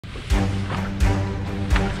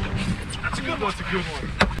That's a good one.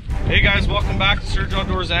 Hey guys, welcome back to Surge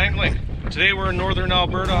Outdoors Angling. Today we're in northern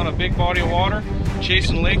Alberta on a big body of water,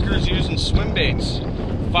 chasing Lakers using swim baits.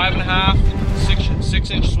 5.5,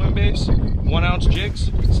 6 inch swim baits, 1 ounce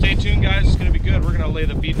jigs. Stay tuned guys, it's gonna be good. We're gonna lay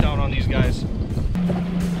the beat down on these guys.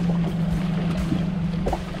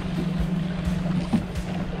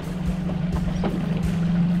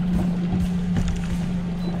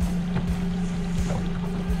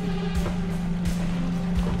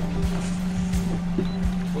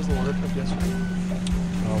 What was the water temp yesterday?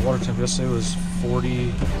 Water temp yesterday was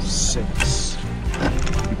 46.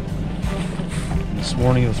 This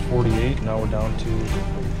morning it was 48, now we're down to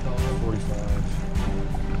 45.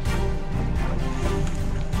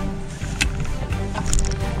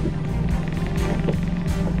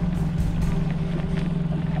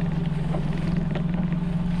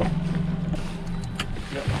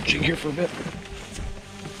 Yep, jig here for a bit.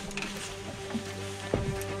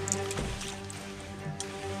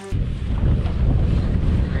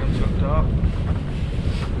 Ram's hooked up.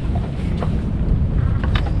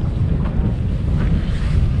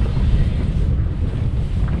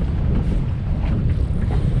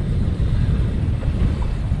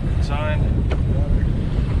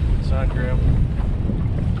 Sign, Graham.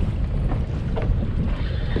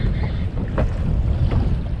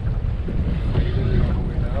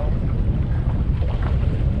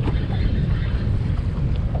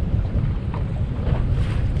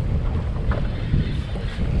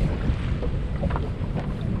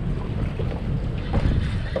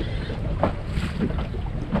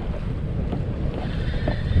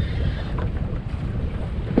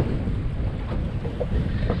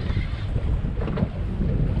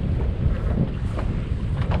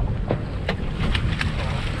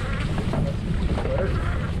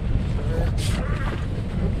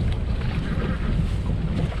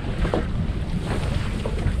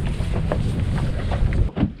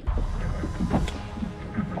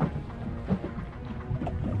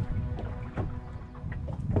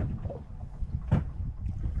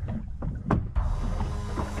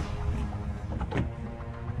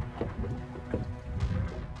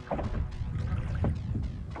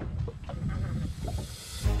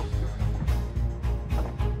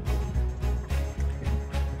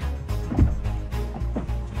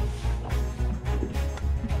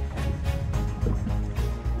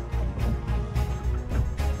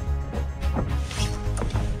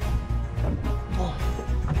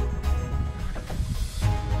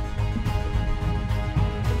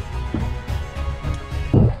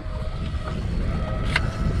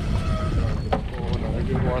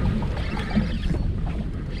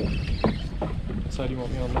 Side you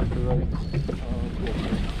want me on left or right?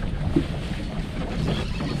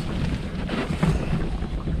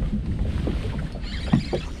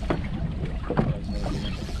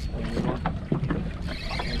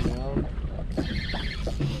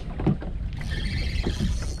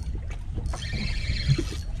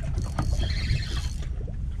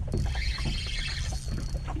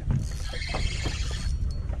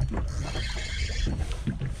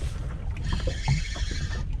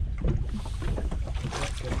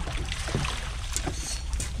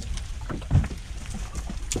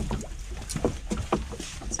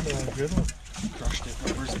 Cool. Good one. Crushed it.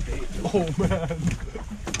 Where's the bait? Oh man.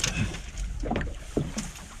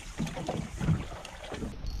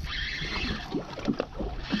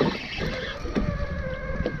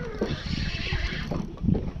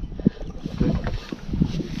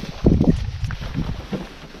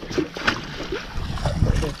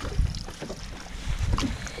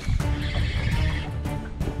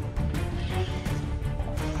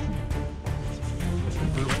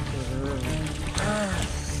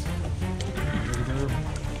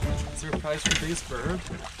 Price for biggest bird.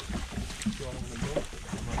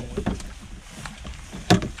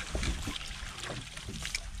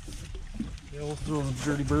 Yeah, we'll throw the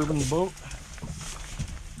dirty bird in the boat.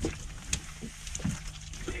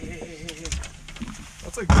 Hey.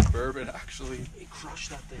 That's a good bourbon, actually. He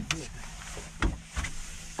crushed that thing.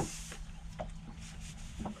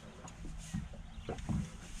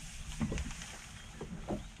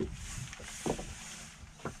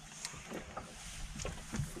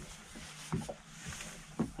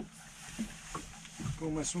 Go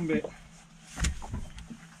my swim bait.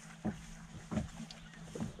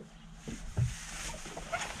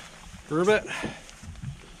 Burbot.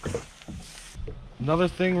 Another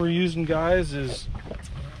thing we're using, guys, is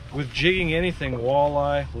with jigging anything,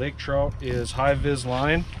 walleye, lake trout, is high vis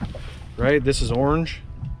line, right? This is orange,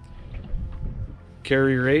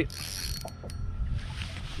 carrier 8.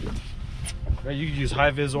 Right, you could use high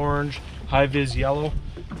vis orange, high vis yellow.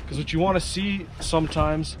 Because what you want to see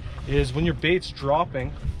sometimes is when your bait's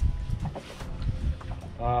dropping,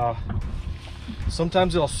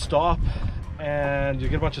 sometimes it'll stop and you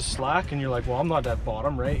get a bunch of slack and you're like, well, I'm not at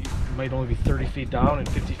bottom, right? You might only be 30 feet down and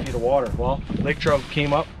 50 feet of water. Well, lake trout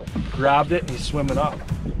came up, grabbed it, and he's swimming up,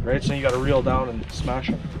 right? So then you got to reel down and smash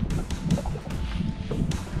him.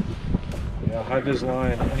 Yeah, high vis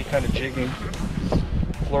line, any kind of jigging,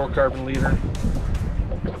 fluorocarbon leader.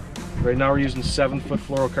 Right now we're using 7-foot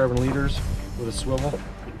fluorocarbon leaders with a swivel.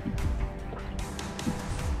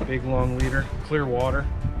 Big long leader, clear water.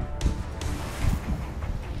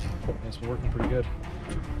 It's been working pretty good.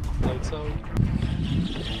 Lights out.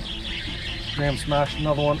 Graham smashed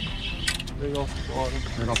another one. Right off the bottom.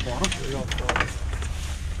 Right off the bottom? Right off the bottom.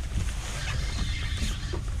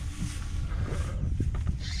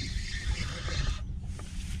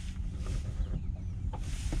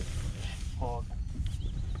 Hog.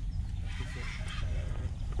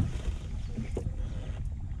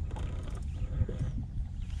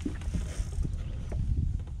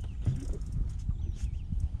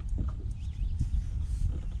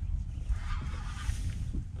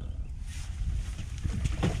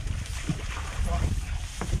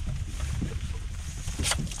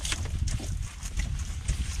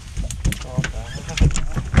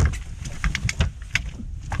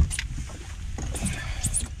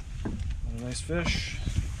 Nice fish.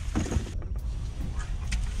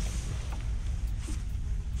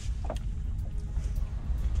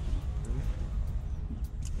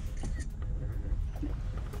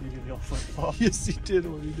 You can yell flip off. Yes, he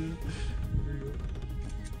did what he did. There you go.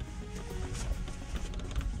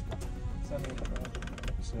 Send it around.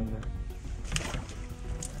 Send it.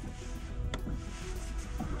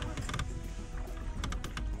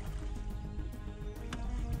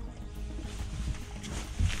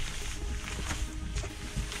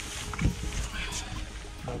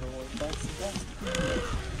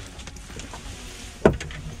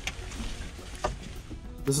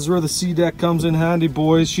 This is where the sea deck comes in handy,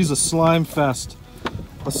 boys. She's a slime fest,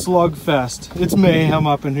 a slug fest. It's mayhem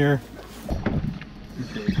up in here.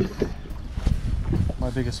 My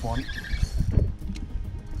biggest one.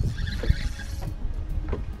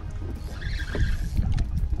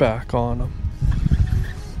 Back on him.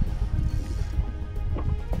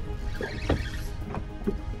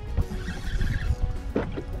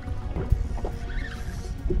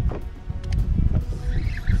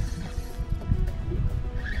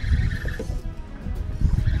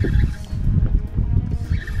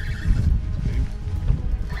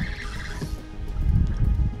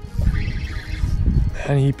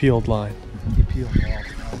 And he peeled line. He peeled off.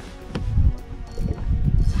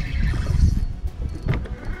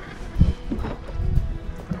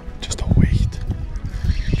 Just a weight.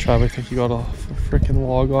 Trav, I think you got a freaking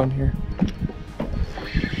log on here.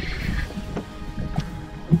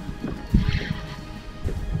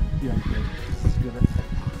 Yeah, let's get it.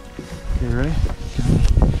 Okay, ready?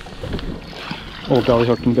 Oh, belly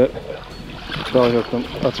hooked him bit. Belly hooked him.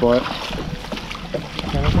 That's why.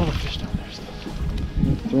 Yeah, there's another fish down there still.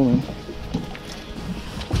 Throw him in.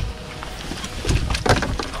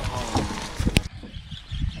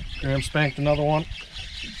 Graham spanked another one.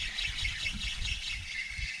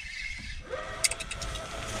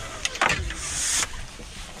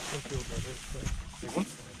 Big one?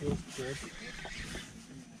 Feels good.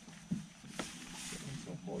 Getting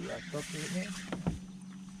some whole racked up right now.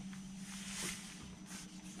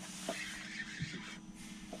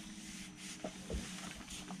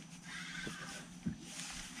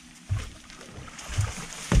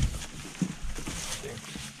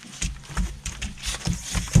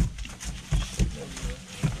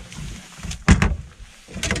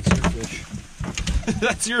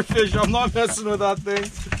 That's your fish. I'm not messing with that thing.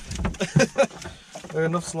 There's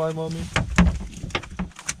enough slime on me.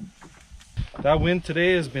 That wind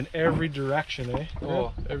today has been every direction, eh?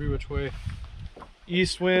 Oh, every which way.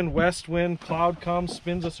 East wind, west wind, cloud comes,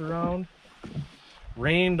 spins us around.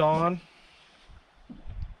 Rained on.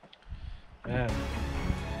 Man.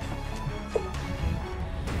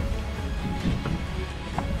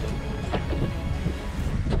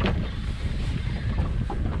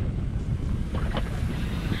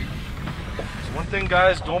 One thing,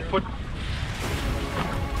 guys, don't put.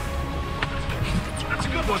 That's a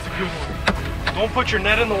good one. It's a good one. Don't put your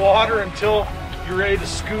net in the water until you're ready to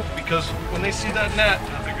scoop, because when they see that net,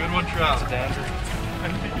 That's a good one, Trout. it's a danger.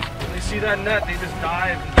 When they see that net, they just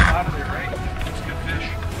dive and get out of there, right? It's a good fish.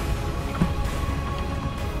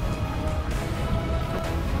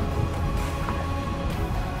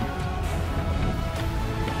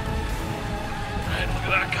 All right, look at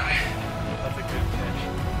that guy. That's a good fish.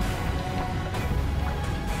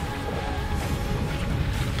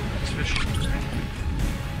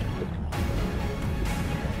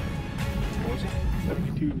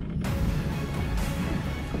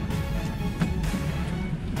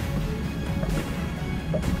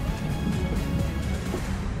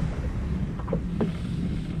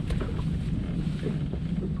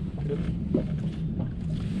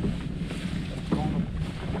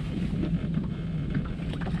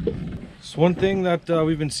 one thing that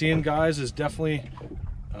we've been seeing, guys, is definitely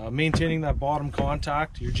maintaining that bottom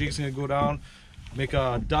contact. Your jig's gonna go down, make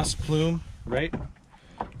a dust plume, right?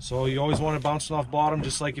 So you always want it bouncing off bottom,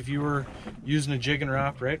 just like if you were using a jig and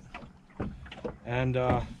wrap, right? And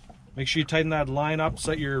make sure you tighten that line up so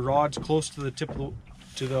that your rod's close to the tip of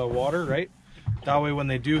the water, right? That way when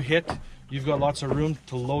they do hit, you've got lots of room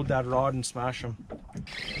to load that rod and smash them.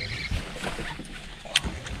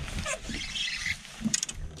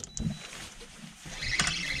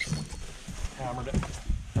 Hammered it.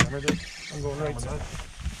 Hammered it. I'm going right side.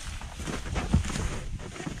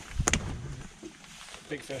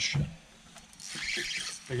 Big fish.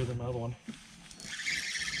 Bigger than the other one.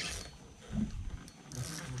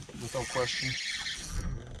 Without question.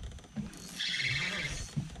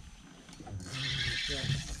 See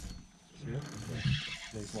it?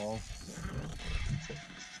 Nice long.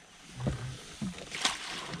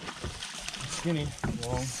 Skinny,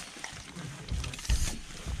 long.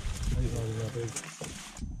 He's not even that big.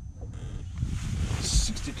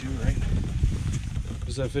 62, right?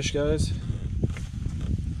 Is that fish, guys?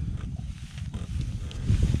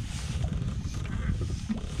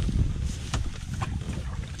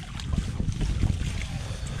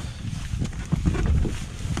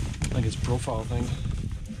 I think it's a profile thing.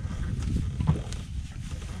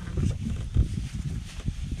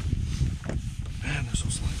 Man, they're so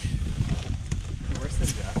slimy. They're worse than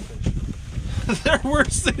jackfish. They're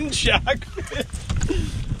worse than jackfish.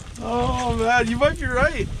 Oh man, you might be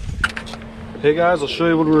right. Hey guys, I'll show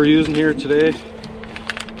you what we're using here today.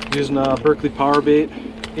 Using Berkley power bait,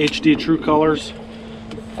 HD True Colors,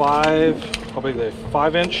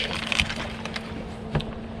 5-inch.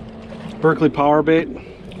 Berkley power bait,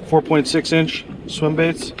 4.6-inch swim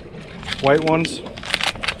baits, white ones,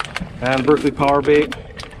 and Berkley power bait,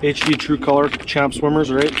 HD True Color champ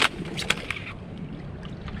swimmers, right?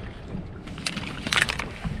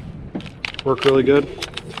 Work really good.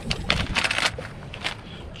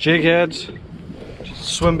 Jig heads,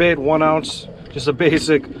 swim bait, 1 ounce, just a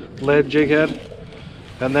basic lead jig head.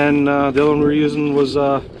 And then the other one we're using was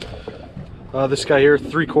this guy here,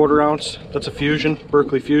 3/4 ounce. That's a Fusion,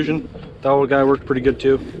 Berkley Fusion. That one guy worked pretty good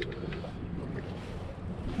too.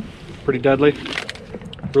 Pretty deadly.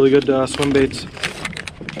 Really good swim baits.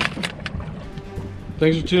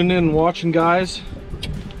 Thanks for tuning in and watching, guys.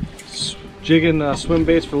 Jigging swim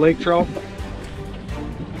baits for lake trout.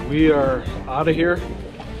 We are out of here.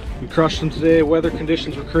 We crushed them today. Weather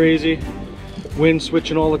conditions were crazy. Wind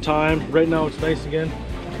switching all the time. Right now it's nice again.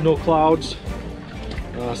 No clouds.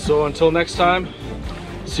 So until next time,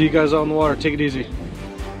 see you guys out on the water. Take it easy.